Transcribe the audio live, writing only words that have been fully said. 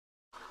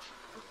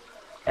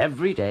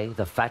Every day,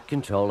 the Fat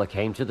Controller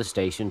came to the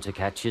station to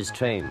catch his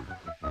train.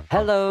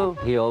 "Hello,"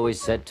 he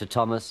always said to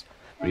Thomas.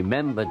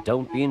 "Remember,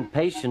 don't be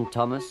impatient,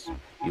 Thomas.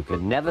 You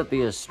can never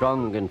be as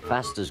strong and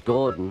fast as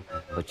Gordon,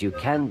 but you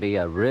can be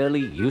a really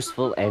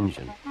useful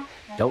engine.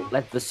 Don't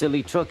let the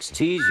silly trucks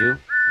tease you."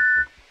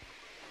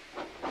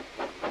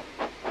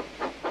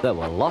 There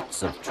were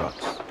lots of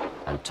trucks,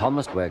 and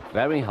Thomas worked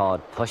very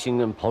hard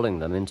pushing and pulling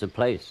them into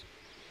place.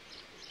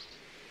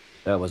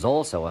 There was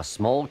also a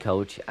small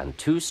coach and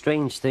two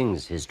strange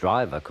things his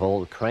driver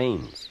called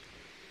cranes.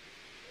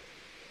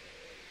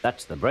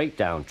 "That's the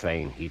breakdown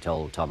train," he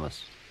told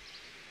Thomas.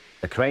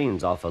 "The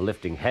cranes are for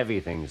lifting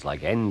heavy things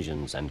like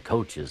engines and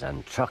coaches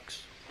and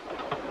trucks."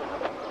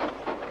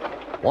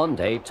 One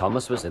day,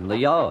 Thomas was in the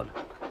yard.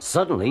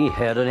 Suddenly, he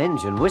heard an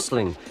engine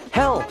whistling.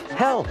 "Help!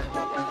 Help!"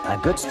 A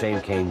goods train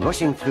came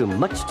rushing through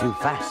much too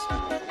fast.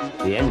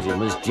 The engine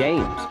was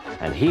James,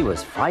 and he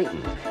was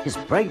frightened. His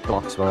brake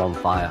blocks were on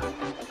fire.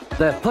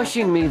 "They're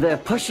pushing me, they're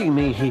pushing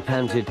me," he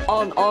panted.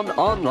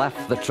 On,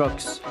 laughed the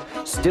trucks.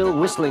 Still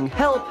whistling,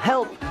 "Help!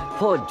 Help!"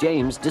 Poor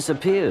James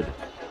disappeared.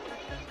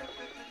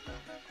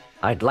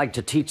 "I'd like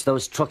to teach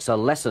those trucks a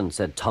lesson,"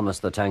 said Thomas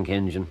the Tank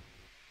Engine.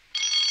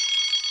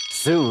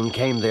 Soon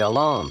came the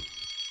alarm.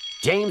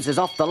 "James is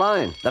off the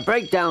line! The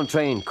breakdown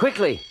train!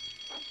 Quickly!"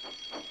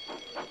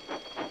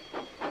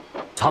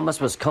 Thomas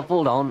was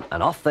coupled on,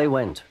 and off they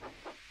went.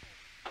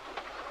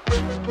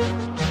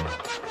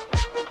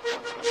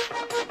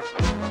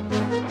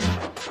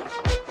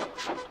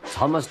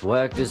 Thomas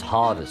worked his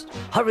hardest.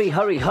 "Hurry,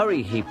 hurry,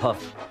 hurry," he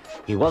puffed.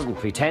 He wasn't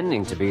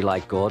pretending to be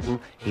like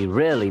Gordon. He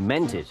really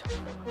meant it.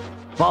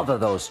 "Bother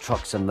those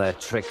trucks and their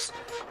tricks.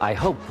 I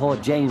hope poor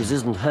James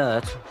isn't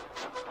hurt."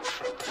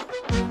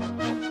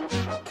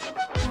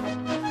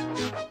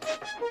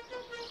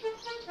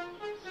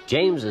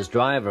 James's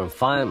driver and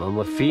fireman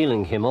were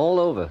feeling him all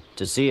over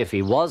to see if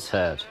he was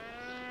hurt.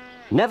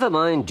 "Never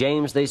mind,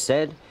 James," they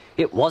said.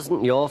 "It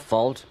wasn't your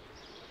fault.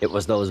 It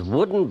was those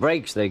wooden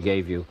brakes they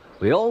gave you.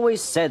 We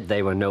always said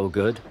they were no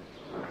good."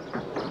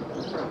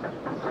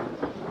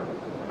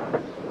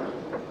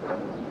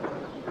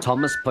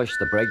 Thomas pushed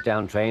the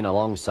breakdown train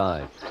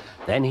alongside.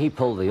 Then he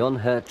pulled the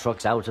unhurt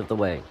trucks out of the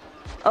way.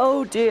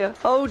 "Oh dear,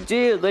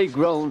 they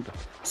groaned.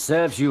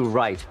 "Serves you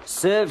right,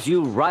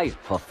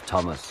 puffed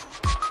Thomas.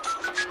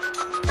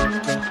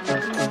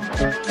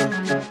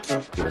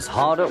 He was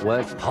hard at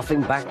work,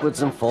 puffing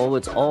backwards and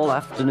forwards all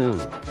afternoon.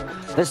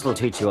 "This'll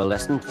teach you a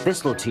lesson,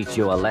 this'll teach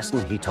you a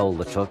lesson," he told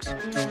the trucks.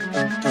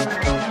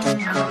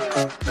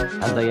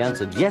 And they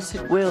answered, "Yes,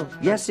 it will,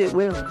 yes, it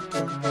will."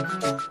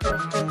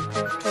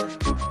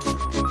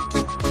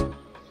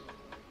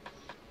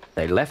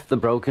 They left the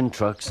broken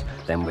trucks,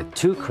 then with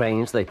two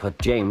cranes they put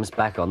James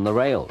back on the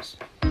rails.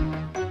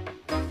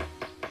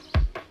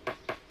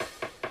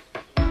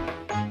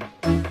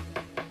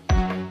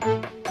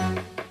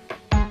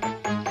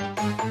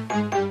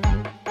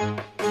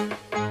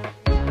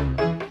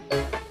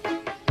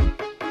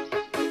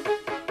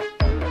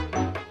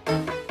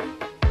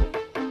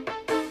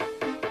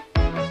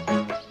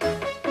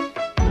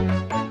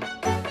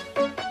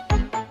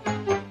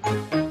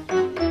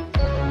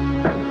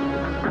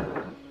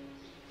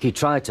 He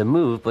tried to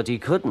move, but he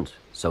couldn't,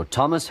 so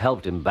Thomas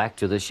helped him back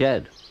to the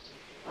shed.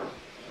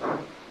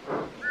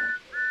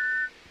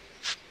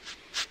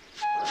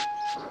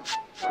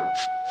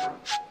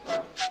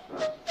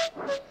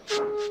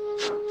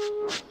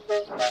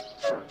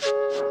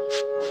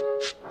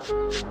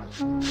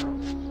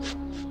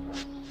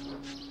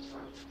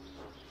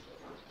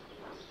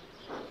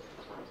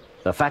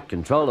 The Fat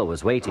Controller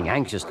was waiting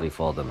anxiously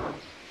for them.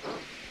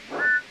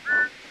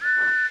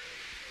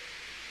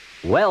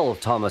 "Well,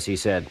 Thomas," he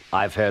said,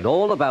 "I've heard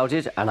all about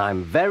it, and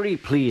I'm very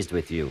pleased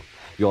with you.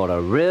 You're a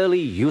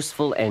really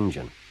useful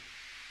engine.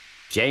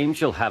 James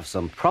shall have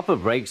some proper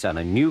brakes and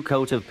a new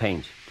coat of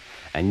paint,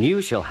 and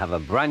you shall have a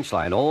branch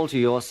line all to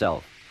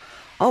yourself."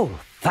 "Oh,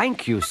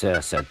 thank you,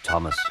 sir," said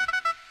Thomas.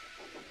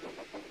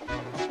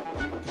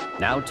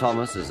 Now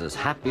Thomas is as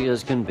happy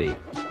as can be.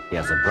 He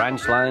has a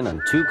branch line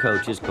and two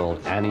coaches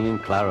called Annie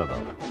and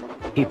Clarabelle.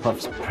 He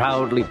puffs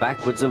proudly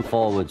backwards and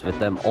forwards with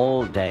them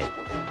all day.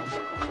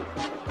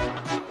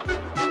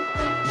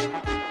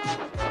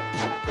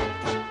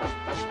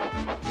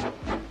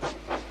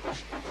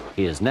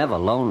 He is never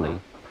lonely.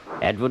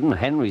 Edward and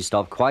Henry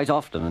stop quite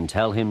often and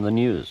tell him the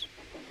news.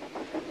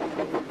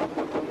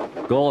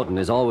 Gordon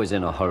is always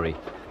in a hurry,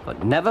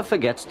 but never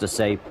forgets to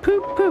say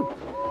poop poop,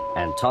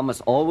 and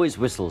Thomas always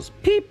whistles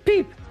peep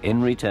peep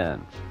in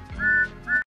return.